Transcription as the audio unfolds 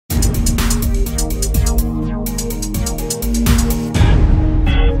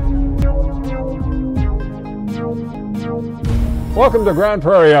Welcome to Grand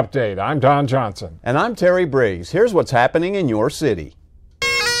Prairie Update. I'm Don Johnson. And I'm Terry Briggs. Here's what's happening in your city.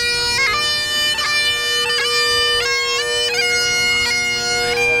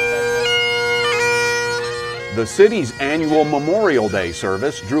 The city's annual Memorial Day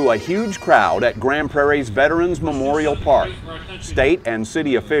service drew a huge crowd at Grand Prairie's Veterans Memorial Park. State and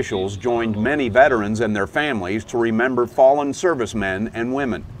city officials joined many veterans and their families to remember fallen servicemen and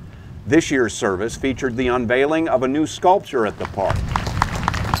women. This year's service featured the unveiling of a new sculpture at the park,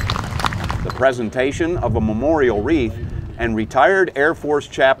 the presentation of a memorial wreath, and retired Air Force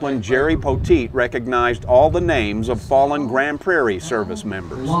Chaplain Jerry Poteet recognized all the names of fallen Grand Prairie service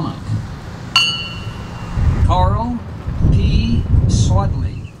members. Carl P.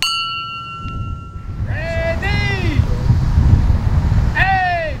 Swadley. Ready!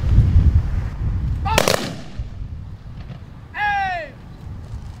 Aim! Aim! Aim!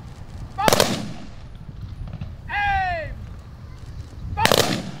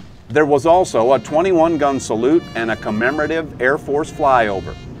 There was also a 21-gun salute and a commemorative Air Force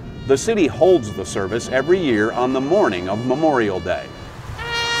flyover. The city holds the service every year on the morning of Memorial Day.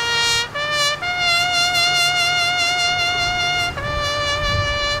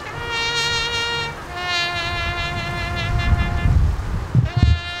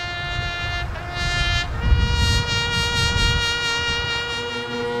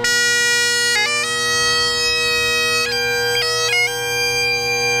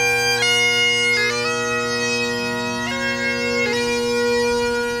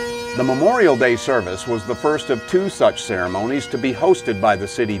 The Memorial Day service was the first of two such ceremonies to be hosted by the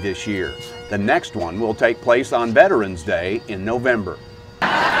city this year. The next one will take place on Veterans Day in November.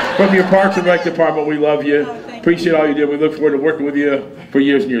 From your Parks and Rec Department, we love you. Appreciate all you do. We look forward to working with you for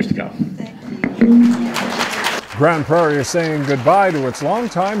years and years to come. Grand Prairie is saying goodbye to its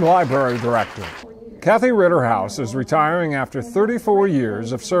longtime library director. Kathy Ritterhouse is retiring after 34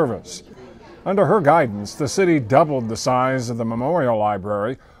 years of service. Under her guidance, the city doubled the size of the Memorial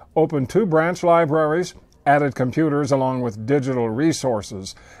Library, opened 2 branch libraries, added computers along with digital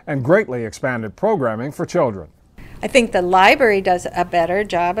resources, and greatly expanded programming for children. I think the library does a better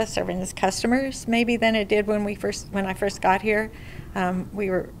job of serving its customers maybe than it did when I first got here. We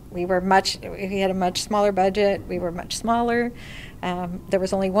had a much smaller budget. We were much smaller. There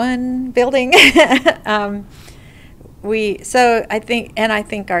was only one building. I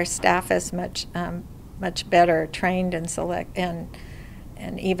think our staff is much better trained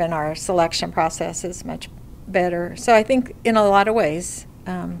and even our selection process is much better. So I think in a lot of ways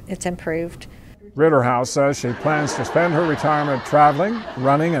it's improved. Ritterhouse says she plans to spend her retirement traveling,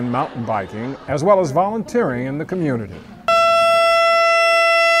 running, and mountain biking, as well as volunteering in the community.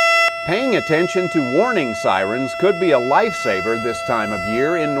 Paying attention to warning sirens could be a lifesaver this time of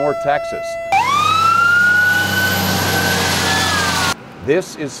year in North Texas.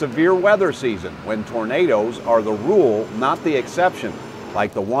 This is severe weather season, when tornadoes are the rule, not the exception,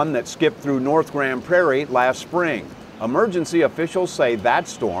 like the one that skipped through North Grand Prairie last spring. Emergency officials say that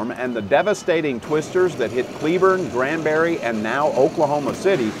storm and the devastating twisters that hit Cleburne, Granbury, and now Oklahoma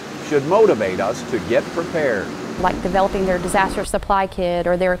City should motivate us to get prepared. Like developing their disaster supply kit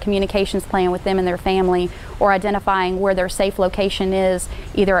or their communications plan with them and their family, or identifying where their safe location is,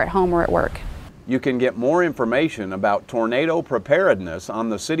 either at home or at work. You can get more information about tornado preparedness on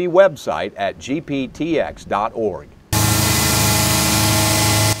the city website at gptx.org.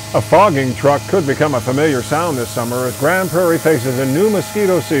 A fogging truck could become a familiar sound this summer as Grand Prairie faces a new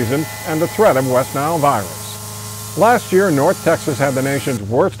mosquito season and the threat of West Nile virus. Last year, North Texas had the nation's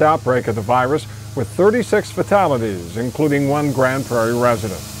worst outbreak of the virus with 36 fatalities, including 1 Grand Prairie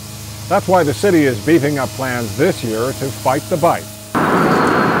resident. That's why the city is beefing up plans this year to fight the bite.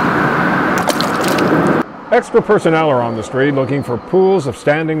 Extra personnel are on the street looking for pools of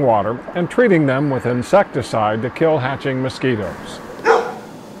standing water and treating them with insecticide to kill hatching mosquitoes.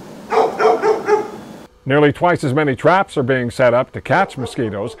 Nearly twice as many traps are being set up to catch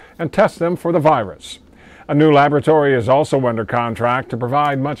mosquitoes and test them for the virus. A new laboratory is also under contract to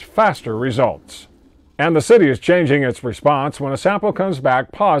provide much faster results. And the city is changing its response when a sample comes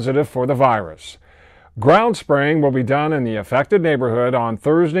back positive for the virus. Ground spraying will be done in the affected neighborhood on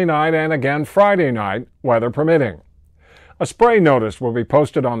Thursday night and again Friday night, weather permitting. A spray notice will be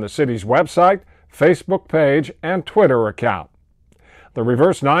posted on the city's website, Facebook page, and Twitter account. The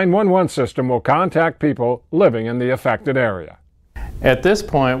reverse 911 system will contact people living in the affected area. At this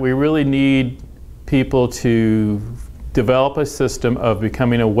point, we really need people to develop a system of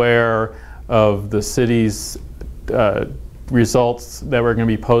becoming aware of the city's results that were going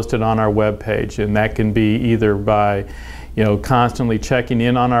to be posted on our webpage, and that can be either by constantly checking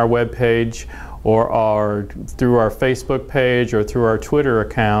in on our webpage, or through our Facebook page or through our Twitter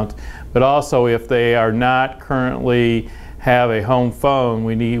account. But also, if they are not currently have a home phone,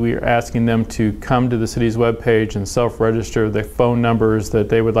 we are asking them to come to the city's webpage and self-register the phone numbers that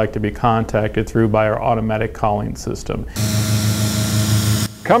they would like to be contacted through by our automatic calling system.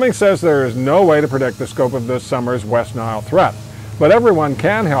 Cummings says there is no way to predict the scope of this summer's West Nile threat, but everyone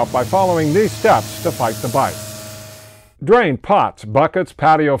can help by following these steps to fight the bite. Drain pots, buckets,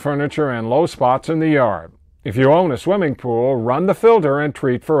 patio furniture, and low spots in the yard. If you own a swimming pool, run the filter and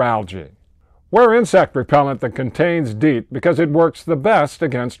treat for algae. Wear insect repellent that contains DEET because it works the best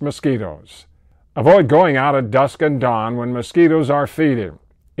against mosquitoes. Avoid going out at dusk and dawn when mosquitoes are feeding.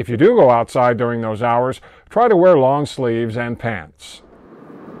 If you do go outside during those hours, try to wear long sleeves and pants.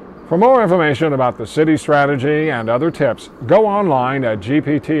 For more information about the city strategy and other tips, go online at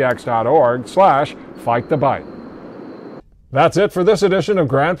gptx.org/fightthebite. That's it for this edition of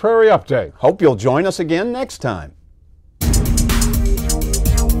Grand Prairie Update. Hope you'll join us again next time.